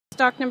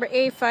stock number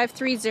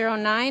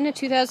A5309, a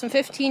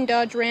 2015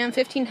 Dodge Ram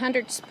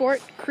 1500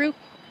 Sport Crew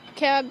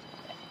Cab,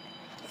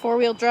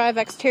 four-wheel drive.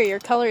 Exterior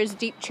color is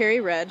deep cherry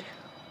red.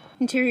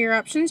 Interior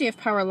options, you have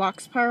power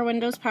locks, power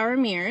windows, power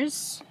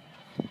mirrors,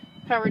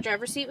 power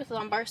driver seat with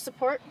lumbar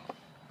support,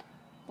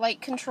 light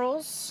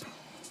controls,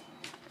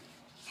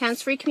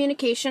 hands-free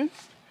communication,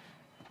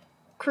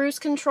 cruise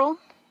control,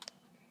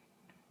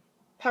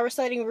 power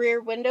sliding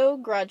rear window,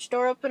 garage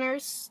door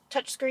openers,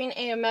 touchscreen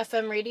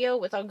AM/FM radio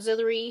with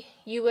auxiliary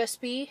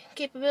USB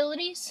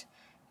capabilities,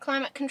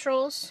 climate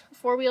controls,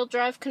 four-wheel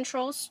drive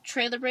controls,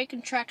 trailer brake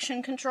and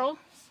traction control.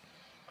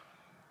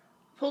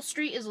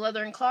 Upholstery is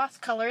leather and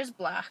cloth, color is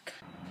black.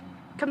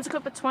 Comes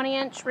equipped with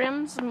 20-inch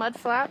rims, mud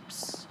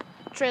flaps,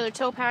 trailer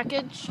tow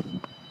package.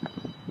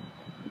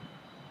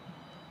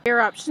 Rear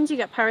options, you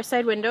got power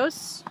side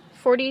windows,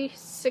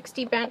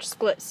 40/60 bench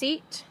split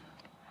seat,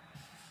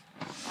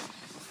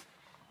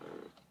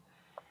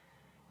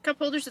 cup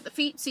holders at the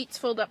feet, seats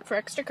fold up for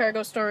extra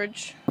cargo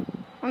storage.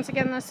 Once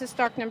again, this is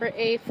stock number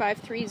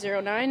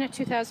A5309, a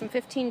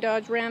 2015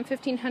 Dodge Ram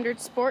 1500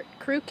 Sport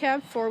Crew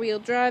Cab, four-wheel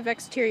drive.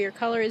 Exterior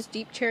color is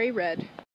deep cherry red.